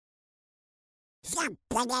Somebody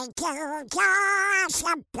to draw,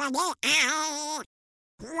 somebody I.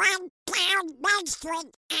 1 pound Main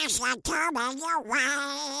Street as a coming away.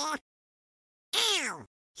 Ow!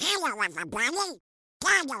 Hello everybody,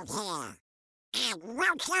 Donald here. And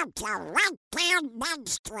welcome to 1 pound Main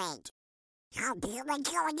Street. Hope you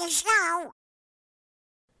enjoy the show.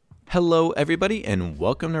 Hello, everybody, and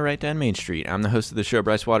welcome to Right Down Main Street. I'm the host of the show,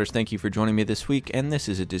 Bryce Waters. Thank you for joining me this week, and this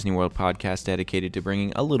is a Disney World podcast dedicated to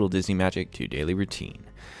bringing a little Disney magic to daily routine.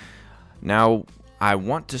 Now, I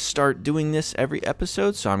want to start doing this every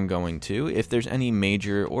episode, so I'm going to. If there's any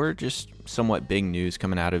major or just somewhat big news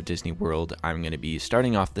coming out of Disney World, I'm going to be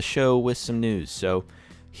starting off the show with some news. So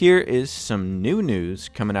here is some new news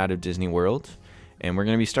coming out of Disney World, and we're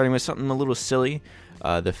going to be starting with something a little silly.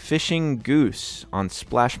 The fishing goose on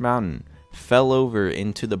Splash Mountain fell over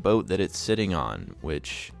into the boat that it's sitting on,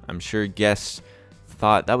 which I'm sure guests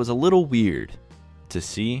thought that was a little weird to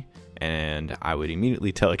see, and I would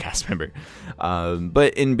immediately tell a cast member.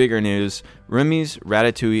 But in bigger news, Remy's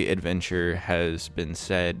Ratatouille Adventure has been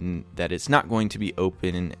said that it's not going to be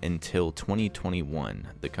open until 2021.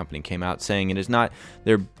 The company came out saying it is not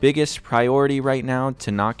their biggest priority right now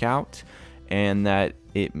to knock out, and that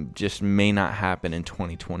it just may not happen in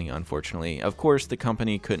 2020, unfortunately. Of course, the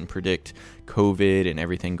company couldn't predict COVID and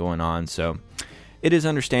everything going on, so it is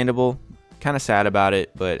understandable. Kind of sad about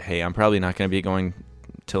it, but hey, I'm probably not going to be going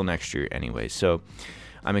till next year anyway, so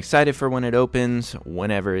I'm excited for when it opens,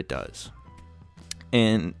 whenever it does.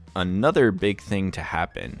 And another big thing to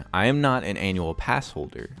happen, I am not an annual pass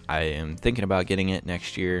holder. I am thinking about getting it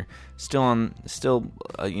next year, still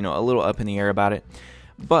a little up in the air about it.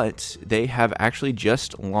 But they have actually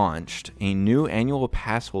just launched a new annual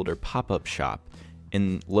pass holder pop-up shop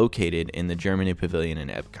located in the Germany Pavilion in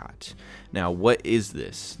Epcot. Now, what is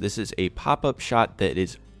this? This is a pop-up shop that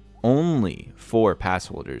is only for pass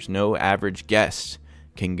holders. No average guest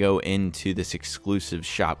can go into this exclusive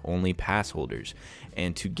shop, only pass holders.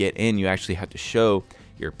 And to get in, you actually have to show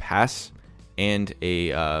your pass and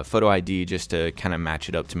a photo ID just to kind of match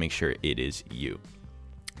it up to make sure it is you.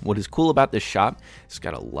 What is cool about this shop, it's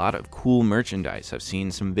got a lot of cool merchandise. I've seen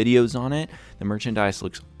some videos on it. The merchandise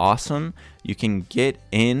looks awesome. You can get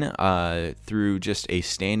in through just a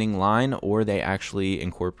standing line, or they actually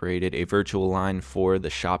incorporated a virtual line for the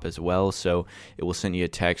shop as well. So it will send you a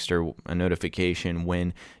text or a notification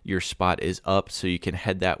when your spot is up, so you can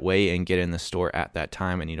head that way and get in the store at that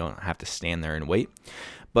time, and you don't have to stand there and wait.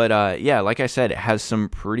 But yeah, like I said, it has some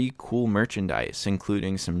pretty cool merchandise,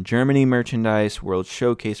 including some Germany merchandise, World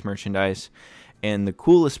Showcase merchandise, and the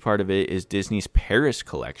coolest part of it is Disney's Paris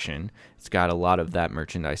collection. It's got a lot of that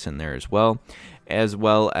merchandise in there as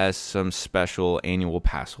well as some special annual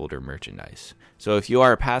pass holder merchandise. So if you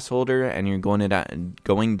are a pass holder and you're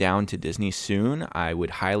going down to Disney soon, I would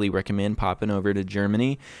highly recommend popping over to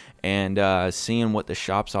Germany and seeing what the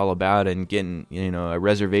shop's all about and getting a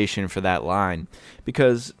reservation for that line,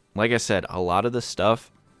 because like I said, a lot of the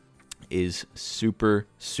stuff is super,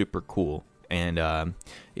 super cool. And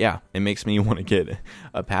yeah, it makes me want to get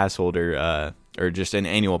a pass holder or just an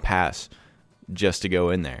annual pass just to go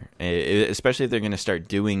in there, especially if they're going to start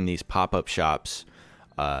doing these pop-up shops,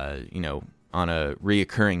 on a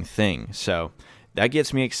reoccurring thing. So that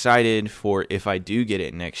gets me excited for if I do get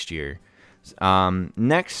it next year.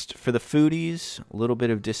 Next, for the foodies, a little bit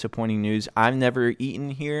of disappointing news. I've never eaten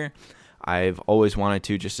here. I've always wanted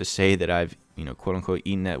to, just to say that I've, quote unquote,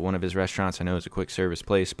 eaten at one of his restaurants. I know it's a quick service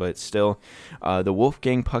place, but still, the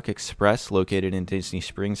Wolfgang Puck Express, located in Disney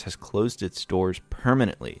Springs, has closed its doors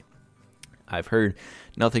permanently. I've heard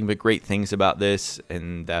nothing but great things about this,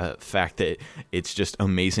 and the fact that it's just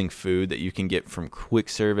amazing food that you can get from quick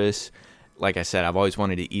service. Like I said, I've always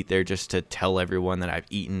wanted to eat there just to tell everyone that I've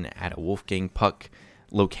eaten at a Wolfgang Puck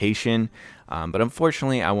location. But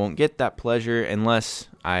unfortunately, I won't get that pleasure unless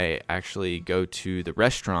I actually go to the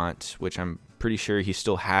restaurant, which I'm pretty sure he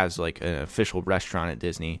still has like an official restaurant at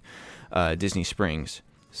Disney Springs.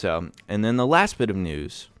 So, and then the last bit of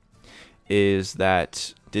news is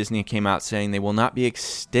that Disney came out saying they will not be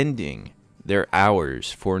extending their hours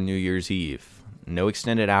for New Year's Eve. No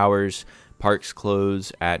extended hours. Parks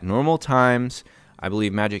close at normal times. I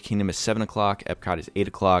believe Magic Kingdom is 7 o'clock. Epcot is 8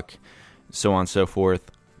 o'clock. So on and so forth.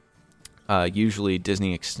 Usually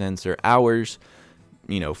Disney extends their hours,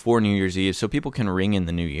 for New Year's Eve, so people can ring in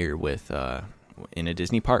the new year with in a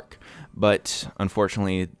Disney park. But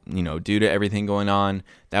unfortunately, due to everything going on,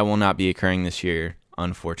 that will not be occurring this year,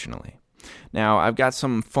 unfortunately. Now, I've got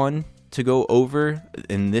some fun to go over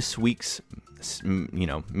in this week's,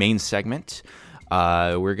 main segment.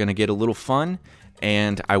 We're going to get a little fun,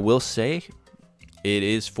 and I will say, It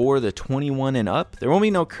is for the 21 and up. There won't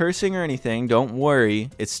be no cursing or anything. Don't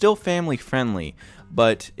worry. It's still family friendly,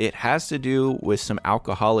 but it has to do with some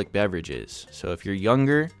alcoholic beverages. So if you're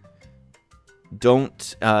younger,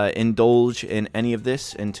 don't indulge in any of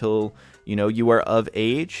this until you are of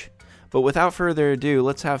age. But without further ado,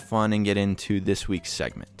 let's have fun and get into this week's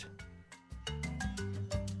segment.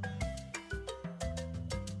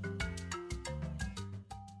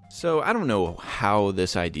 So I don't know how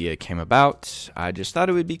this idea came about. I just thought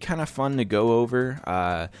it would be kind of fun to go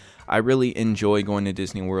over. I really enjoy going to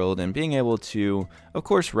Disney World and being able to, of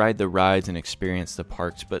course, ride the rides and experience the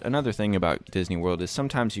parks. But another thing about Disney World is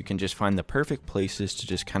sometimes you can just find the perfect places to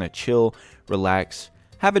just kind of chill, relax,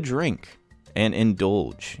 have a drink, and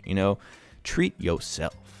indulge, treat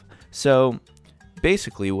yourself. So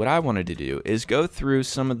basically what I wanted to do is go through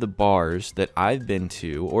some of the bars that I've been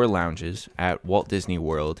to or lounges at Walt Disney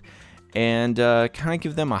World and kind of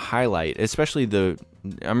give them a highlight, especially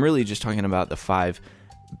I'm really just talking about the 5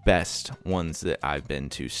 best ones that I've been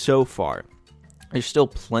to so far. There's still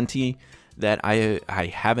plenty that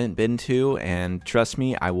I haven't been to, and trust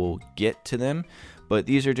me, I will get to them. But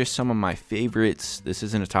these are just some of my favorites. This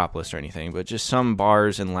isn't a top list or anything, but just some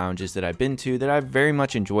bars and lounges that I've been to that I've very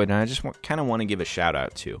much enjoyed, and I just kind of want to give a shout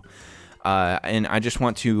out to. And I just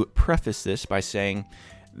want to preface this by saying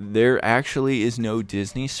there actually is no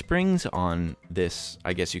Disney Springs on this,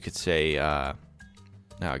 I guess you could say, I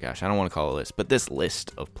don't want to call it a list, but this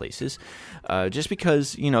list of places. Just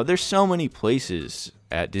because, there's so many places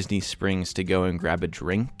at Disney Springs to go and grab a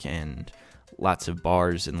drink and lots of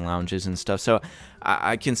bars and lounges and stuff. So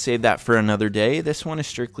I can save that for another day. This one is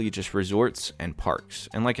strictly just resorts and parks.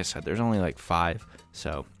 And like I said, there's only like 5.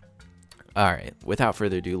 So, all right, without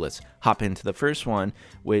further ado, let's hop into the first one,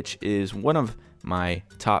 which is one of my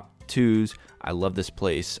top 2s. I love this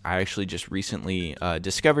place. I actually just recently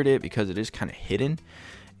discovered it because it is kind of hidden.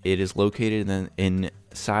 It is located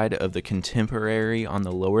inside of the Contemporary on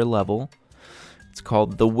the lower level. It's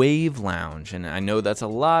called the Wave Lounge, and I know that's a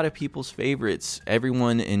lot of people's favorites.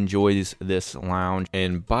 Everyone enjoys this lounge,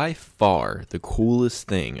 and by far the coolest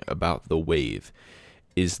thing about the Wave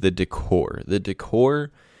is the decor. The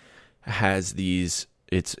decor has these,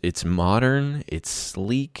 it's modern, it's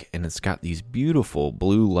sleek, and it's got these beautiful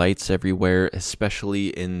blue lights everywhere, especially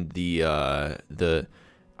in the I'll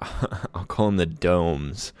call them the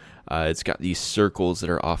domes. It's got these circles that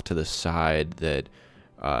are off to the side that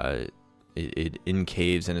it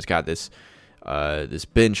incaves, and it's got this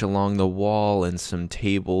bench along the wall and some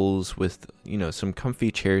tables with some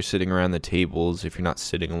comfy chairs sitting around the tables if you're not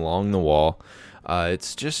sitting along the wall.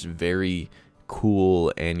 It's just very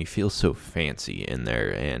cool, and you feel so fancy in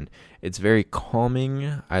there, and it's very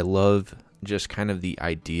calming. I love just kind of the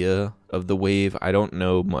idea of the Wave. I don't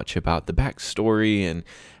know much about the backstory and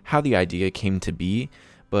how the idea came to be,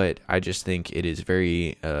 but I just think it is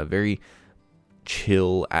very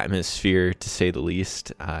chill atmosphere, to say the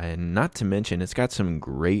least, and not to mention it's got some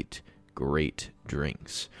great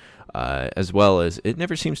drinks, as well as it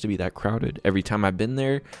never seems to be that crowded. Every time I've been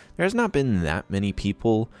there has not been that many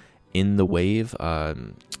people in the Wave. I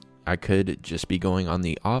could just be going on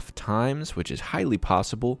the off times, which is highly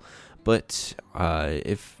possible, but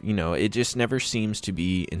if it just never seems to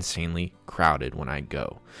be insanely crowded when I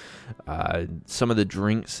go. Some of the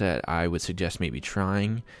drinks that I would suggest maybe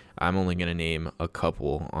trying, I'm only going to name a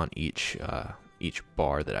couple on each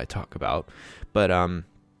bar that I talk about, but I'm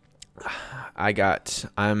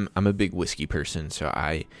a big whiskey person, so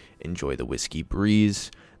I enjoy the Whiskey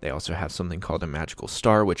Breeze. They also have something called a Magical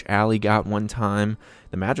Star, which Allie got one time.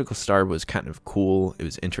 The Magical Star was kind of cool. It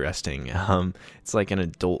was interesting. It's like an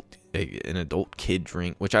adult kid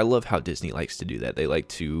drink, which I love how Disney likes to do that. They like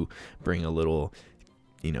to bring a little,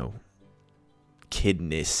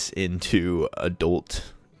 kidness into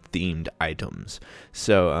adult themed items.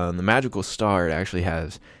 So the Magical Star, it actually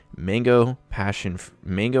has mango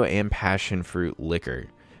and passion fruit liquor,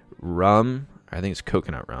 rum, I think it's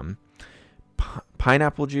coconut rum,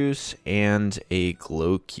 pineapple juice, and a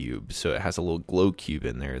glow cube. So it has a little glow cube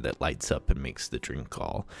in there that lights up and makes the drink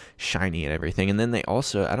all shiny and everything. And then they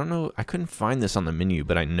also, I don't know, I couldn't find this on the menu,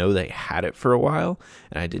 but I know they had it for a while,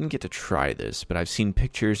 and I didn't get to try this, but I've seen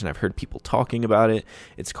pictures and I've heard people talking about it.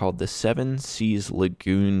 It's called the Seven Seas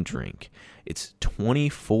Lagoon drink. It's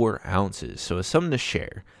 24 ounces, so it's something to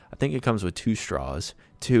share. I think it comes with 2 straws,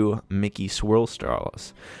 2 Mickey swirl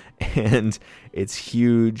straws, and it's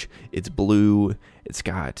huge, it's blue, it's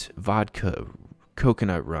got vodka,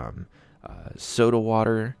 coconut rum, soda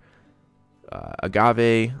water,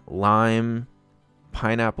 agave, lime,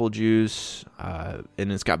 pineapple juice,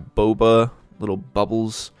 and it's got boba, little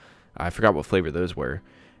bubbles. I forgot what flavor those were.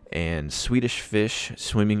 and Swedish fish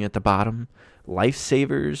swimming at the bottom,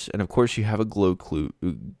 lifesavers, and of course you have a glow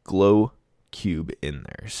cube in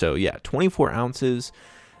there. So yeah, 24 ounces.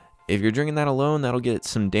 If you're drinking that alone, that'll get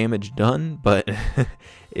some damage done, but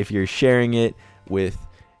if you're sharing it with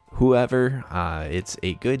whoever, it's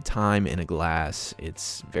a good time in a glass.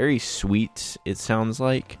 It's very sweet, it sounds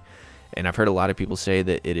like, and I've heard a lot of people say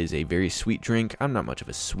that it is a very sweet drink. I'm not much of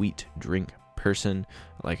a sweet drink person.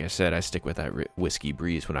 Like I said, I stick with that whiskey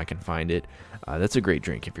breeze when I can find it. That's a great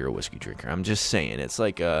drink if you're a whiskey drinker. I'm just saying, it's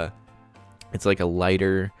like a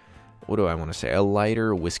lighter, what do I want to say? A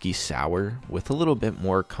lighter whiskey sour with a little bit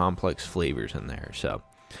more complex flavors in there. So,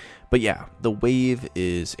 but yeah, the Wave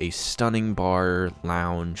is a stunning bar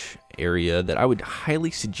lounge area that I would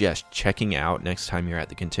highly suggest checking out next time you're at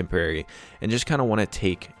the Contemporary and just kind of want to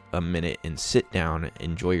take a minute and sit down,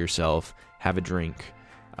 enjoy yourself, have a drink.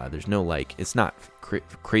 There's no it's not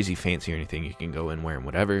crazy fancy or anything. You can go in wearing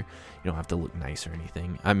whatever. You don't have to look nice or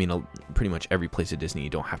anything. I mean, pretty much every place at Disney you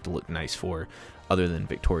don't have to look nice for, other than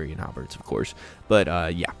Victoria and Albert's, of course.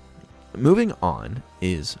 But yeah, moving on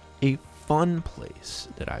is a fun place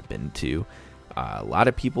that I've been to. A lot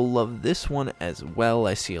of people love this one as well.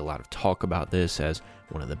 I see a lot of talk about this as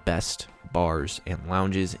one of the best bars and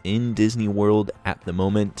lounges in Disney World at the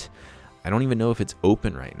moment. I don't even know if it's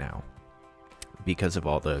open right now because of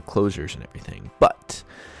all the closures and everything, but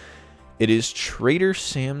it is Trader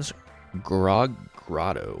Sam's Grog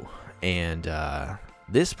Grotto, and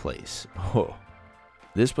this place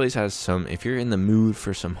has some, if you're in the mood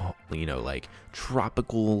for some,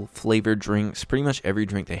 tropical flavored drinks, pretty much every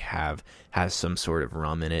drink they have has some sort of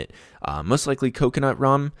rum in it, most likely coconut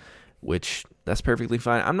rum, which that's perfectly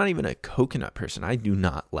fine. I'm not even a coconut person. I do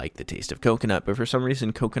not like the taste of coconut, but for some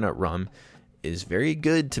reason coconut rum is very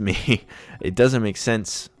good to me. It doesn't make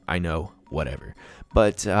sense, I know, whatever.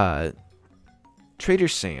 But Trader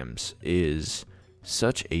Sam's is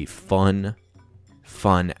such a fun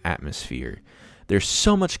atmosphere. There's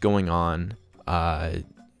so much going on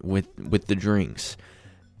with the drinks.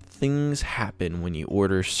 Things happen when you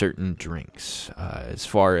order certain drinks, as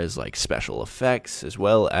far as like special effects, as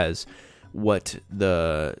well as what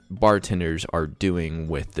the bartenders are doing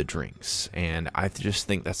with the drinks. And I just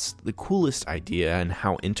think that's the coolest idea, and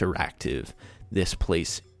how interactive this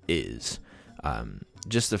place is.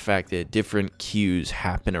 Just the fact that different cues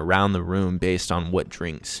happen around the room based on what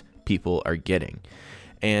drinks people are getting.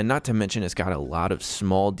 And not to mention, it's got a lot of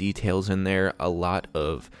small details in there, a lot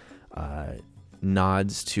of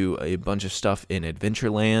nods to a bunch of stuff in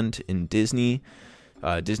Adventureland, in Disney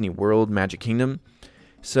World, Magic Kingdom.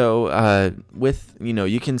 So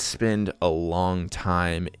you can spend a long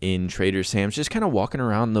time in Trader Sam's just kind of walking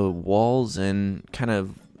around the walls and kind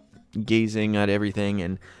of gazing at everything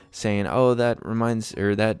and saying, oh, that's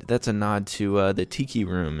a nod to the Tiki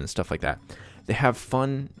Room and stuff like that. They have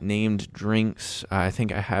fun named drinks. I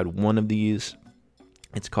think I had one of these.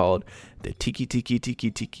 It's called the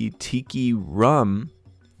Tiki Rum.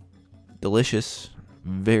 Delicious.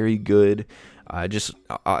 Very good. I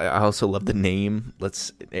also love the name.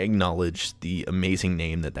 Let's acknowledge the amazing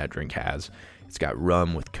name that drink has. It's got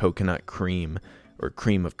rum with coconut cream, or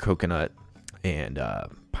cream of coconut, and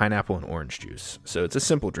pineapple and orange juice. So it's a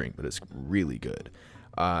simple drink, but it's really good.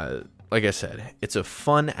 Like I said, it's a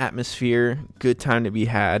fun atmosphere, good time to be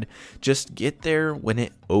had. Just get there when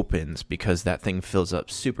it opens, because that thing fills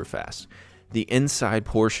up super fast. The inside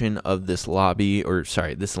portion of this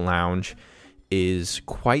this lounge is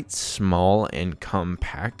quite small and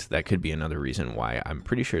compact. That could be another reason why I'm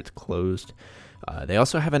pretty sure it's closed. They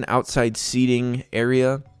also have an outside seating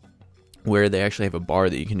area where they actually have a bar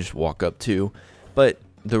that you can just walk up to. But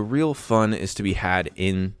the real fun is to be had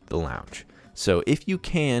in the lounge. So if you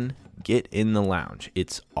can, get in the lounge.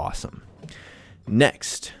 It's awesome.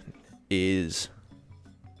 Next is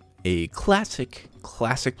a classic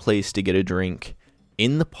place to get a drink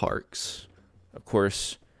in the parks. Of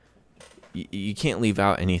course, you can't leave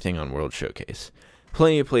out anything on World Showcase.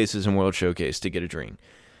 Plenty of places in World Showcase to get a drink.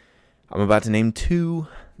 I'm about to name two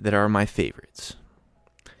that are my favorites.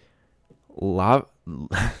 La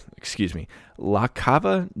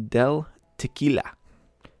Cava del Tequila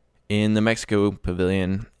in the Mexico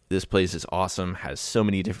Pavilion. This place is awesome, has so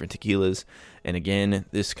many different tequilas. And again,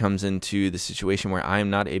 this comes into the situation where I'm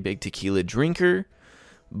not a big tequila drinker,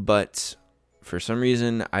 but for some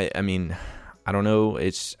reason, I don't know.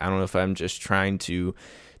 I don't know if I'm just trying to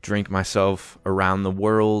drink myself around the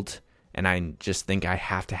world and I just think I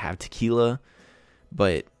have to have tequila.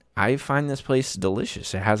 But I find this place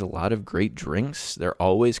delicious. It has a lot of great drinks. They're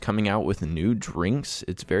always coming out with new drinks.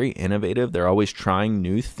 It's very innovative. They're always trying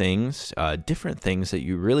new things, different things that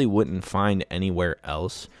you really wouldn't find anywhere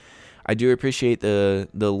else. I do appreciate the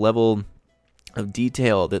level of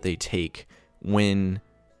detail that they take when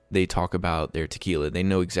they talk about their tequila. They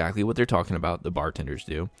know exactly what they're talking about. The bartenders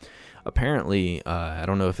do. Apparently, I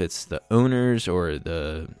don't know if it's the owners or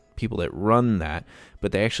the people that run that,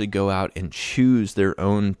 but they actually go out and choose their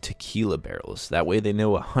own tequila barrels. That way they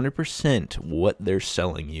know 100% what they're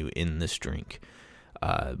selling you in this drink.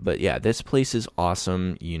 But yeah, this place is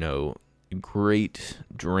awesome. Great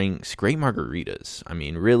drinks, great margaritas. I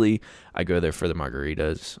mean, really, I go there for the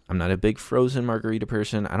margaritas. I'm not a big frozen margarita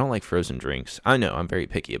person. I don't like frozen drinks. I know I'm very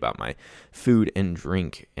picky about my food and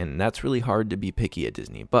drink, and that's really hard to be picky at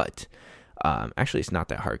Disney. But actually, it's not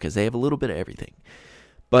that hard because they have a little bit of everything.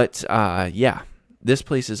 But yeah, this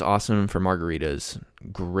place is awesome for margaritas.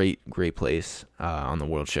 Great place on the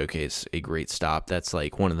World Showcase. A great stop. That's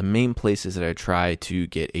like one of the main places that I try to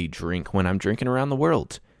get a drink when I'm drinking around the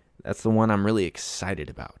world. That's the one I'm really excited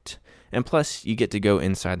about. And plus, you get to go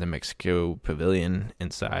inside the Mexico Pavilion,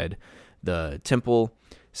 inside the temple.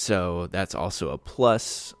 So that's also a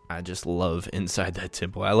plus. I just love inside that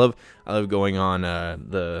temple. I love going on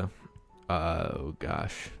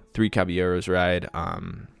Three Caballeros ride.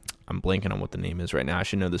 I'm blanking on what the name is right now. I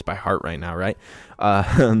should know this by heart right now, right?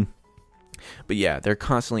 But yeah, they're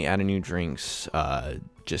constantly adding new drinks.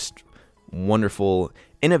 Just wonderful,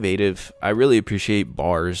 innovative. I really appreciate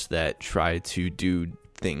bars that try to do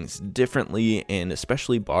things differently, and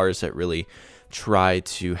especially bars that really try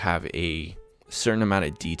to have a certain amount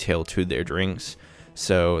of detail to their drinks.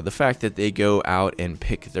 So the fact that they go out and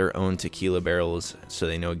pick their own tequila barrels so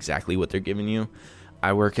they know exactly what they're giving you.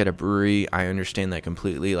 I work at a brewery. I understand that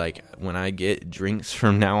completely. Like, when I get drinks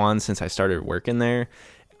from now on, since I started working there,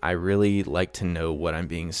 I really like to know what I'm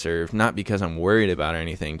being served. Not because I'm worried about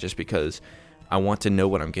anything, just because I want to know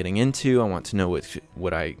what I'm getting into. I want to know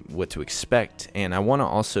what to expect, and I want to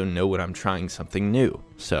also know when I'm trying something new.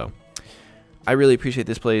 So I really appreciate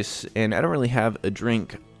this place, and I don't really have a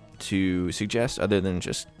drink to suggest other than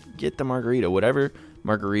just get the margarita. Whatever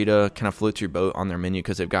margarita kind of floats your boat on their menu,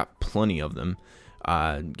 because they've got plenty of them.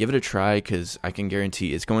 Give it a try, because I can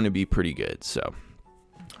guarantee it's going to be pretty good. So,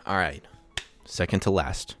 all right, second to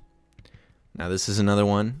last. Now this is another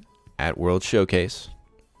one at World Showcase.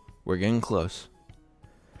 We're getting close.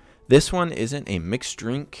 This one isn't a mixed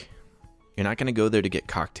drink. You're not going to go there to get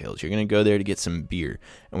cocktails. You're going to go there to get some beer.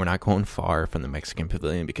 And we're not going far from the Mexican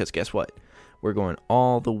Pavilion, because guess what? We're going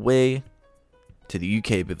all the way to the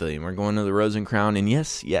UK Pavilion. We're going to the Rose and Crown. And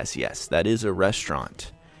yes, that is a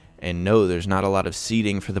restaurant. And no, there's not a lot of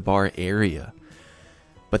seating for the bar area.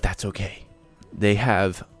 But that's okay. They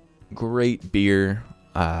have great beer.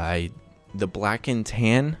 The Black and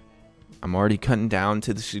Tan, I'm already cutting down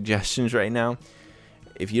to the suggestions right now.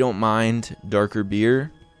 If you don't mind darker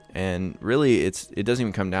beer, and really it doesn't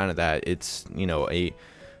even come down to that. It's, a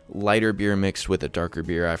lighter beer mixed with a darker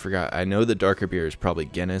beer. I know the darker beer is probably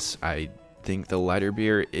Guinness. I think the lighter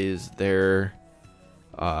beer is their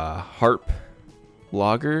Harp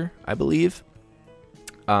Lager, I believe.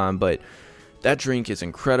 But that drink is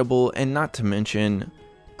incredible, and not to mention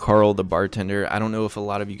Carl, the bartender. I don't know if a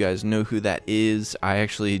lot of you guys know who that is. I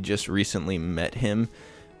actually just recently met him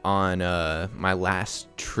on my last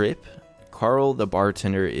trip. Carl, the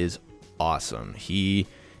bartender, is awesome. He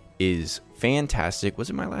is fantastic. Was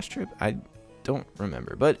it my last trip? I don't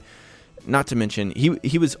remember. But not to mention,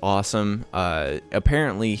 he was awesome.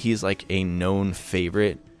 Apparently, he's like a known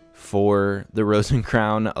favorite for the Rose and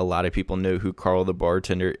Crown. A lot of people know who Carl, the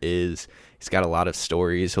bartender, is. He's got a lot of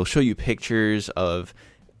stories. He'll show you pictures of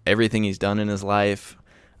everything he's done in his life.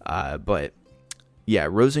 But yeah,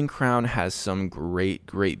 Rose and Crown has some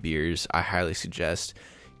great beers. I highly suggest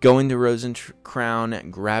going to Rose and Crown,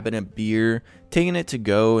 grabbing a beer, taking it to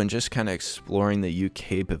go, and just kind of exploring the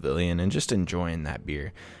UK Pavilion and just enjoying that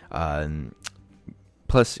beer.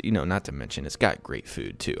 Plus, not to mention, it's got great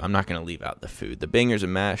food too. I'm not going to leave out the food. The bangers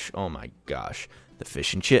and mash, oh my gosh. The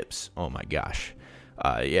fish and chips, oh my gosh.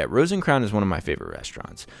 Yeah, Rose and Crown is one of my favorite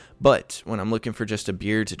restaurants. But when I'm looking for just a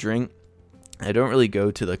beer to drink, I don't really go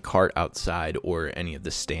to the cart outside or any of the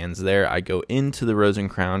stands there. I go into the Rose and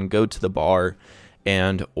Crown, go to the bar,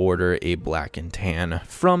 and order a Black and Tan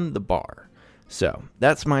from the bar. So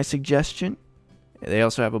that's my suggestion. They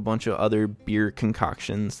also have a bunch of other beer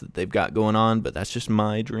concoctions that they've got going on, but that's just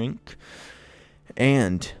my drink.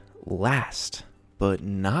 And last but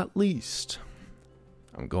not least,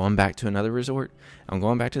 I'm going back to another resort. I'm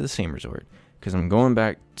going back to the same resort because I'm going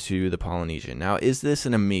back to the Polynesian. Now, is this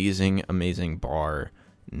an amazing, amazing bar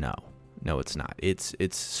No, it's not. It's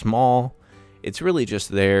small. It's really just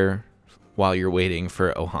there while you're waiting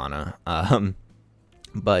for Ohana.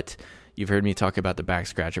 But you've heard me talk about the back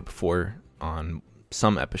scratcher before on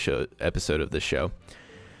some episode of this show.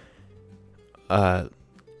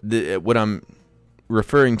 What I'm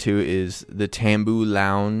referring to is the Tambu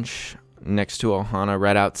Lounge next to Ohana,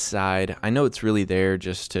 right outside. I know it's really there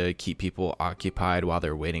just to keep people occupied while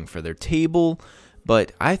they're waiting for their table,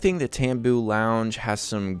 but I think the Tambu Lounge has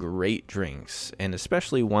some great drinks, and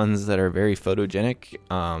especially ones that are very photogenic.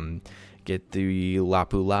 Get the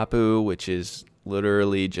Lapu Lapu, which is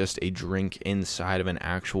literally just a drink inside of an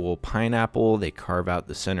actual pineapple. They carve out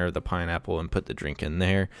the center of the pineapple and put the drink in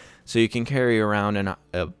there, so you can carry around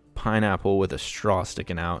a pineapple with a straw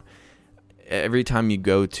sticking out. Every time you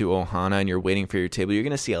go to Ohana and you're waiting for your table, you're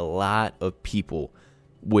going to see a lot of people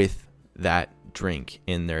with that drink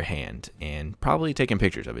in their hand and probably taking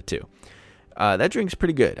pictures of it too. That drink's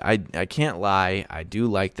pretty good. I can't lie. I do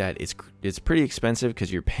like that. It's pretty expensive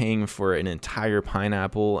because you're paying for an entire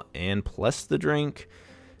pineapple and plus the drink.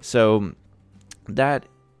 So that,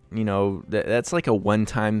 that's like a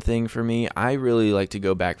one-time thing for me. I really like to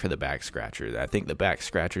go back for the back scratcher. I think the back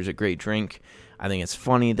scratcher is a great drink. I think it's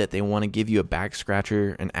funny that they want to give you a back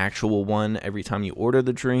scratcher, an actual one, every time you order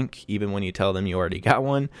the drink, even when you tell them you already got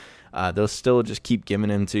one. They'll still just keep giving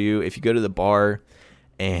them to you. If you go to the bar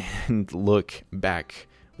and look back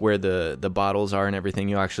where the bottles are and everything,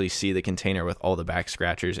 you'll actually see the container with all the back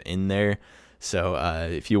scratchers in there. So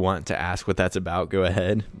if you want to ask what that's about, go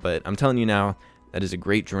ahead. But I'm telling you now, that is a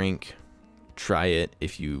great drink. Try it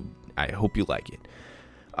I hope you like it.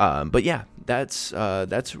 But yeah,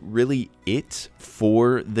 that's really it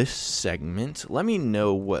for this segment. Let me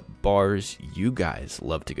know what bars you guys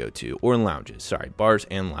love to go to, or lounges. Sorry, bars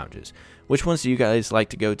and lounges. Which ones do you guys like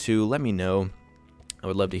to go to? Let me know. I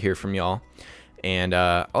would love to hear from y'all. And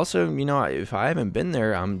also, if I haven't been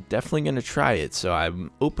there, I'm definitely going to try it. So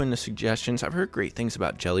I'm open to suggestions. I've heard great things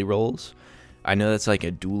about Jelly Rolls. I know that's like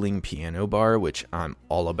a dueling piano bar, which I'm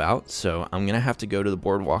all about. So I'm going to have to go to the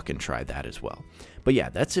boardwalk and try that as well. But yeah,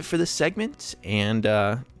 that's it for this segment. And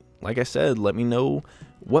like I said, let me know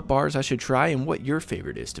what bars I should try and what your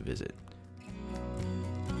favorite is to visit.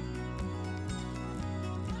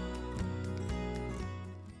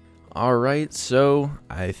 All right, so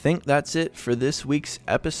I think that's it for this week's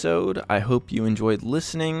episode. I hope you enjoyed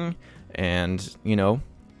listening, and,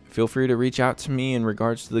 feel free to reach out to me in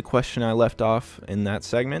regards to the question I left off in that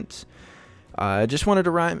segment. I just wanted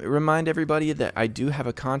to remind everybody that I do have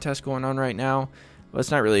a contest going on right now. Well,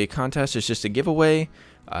 it's not really a contest, it's just a giveaway.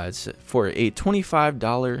 It's for a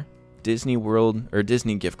 $25 Disney World or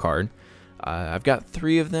Disney gift card. I've got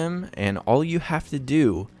 3 of them, and all you have to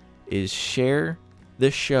do is share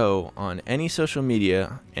this show on any social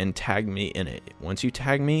media and tag me in it. Once you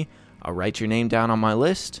tag me, I'll write your name down on my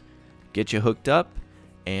list, get you hooked up,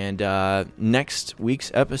 and next week's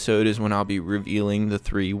episode is when I'll be revealing the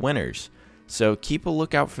 3 winners. So keep a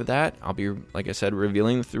lookout for that. I'll be, like I said,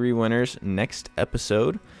 revealing the 3 winners next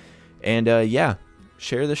episode. And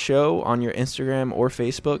share the show on your Instagram or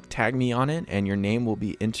Facebook, tag me on it, and your name will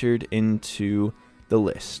be entered into the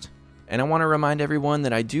list. And I want to remind everyone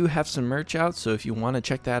that I do have some merch out, so if you want to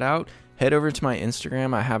check that out, head over to my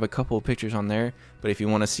Instagram. I have a couple of pictures on there, but if you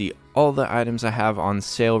want to see all the items I have on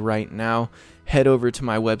sale right now, head over to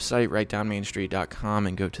my website, rightdownmainstreet.com,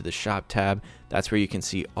 and go to the shop tab. That's where you can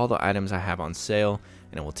see all the items I have on sale,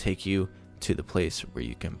 and it will take you to the place where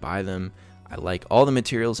you can buy them. I like all the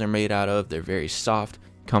materials they're made out of. They're very soft,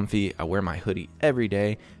 comfy. I wear my hoodie every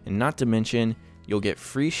day, and not to mention, you'll get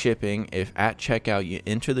free shipping if at checkout you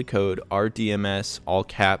enter the code RDMS, all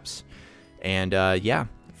caps. And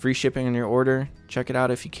free shipping on your order. Check it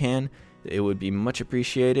out if you can. It would be much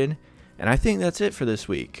appreciated. And I think that's it for this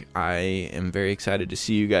week. I am very excited to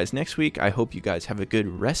see you guys next week. I hope you guys have a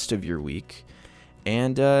good rest of your week.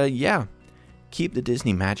 And keep the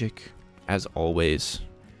Disney magic as always.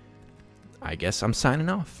 I guess I'm signing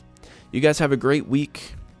off. You guys have a great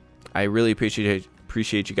week. I really appreciate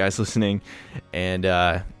you guys listening. And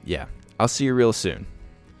I'll see you real soon.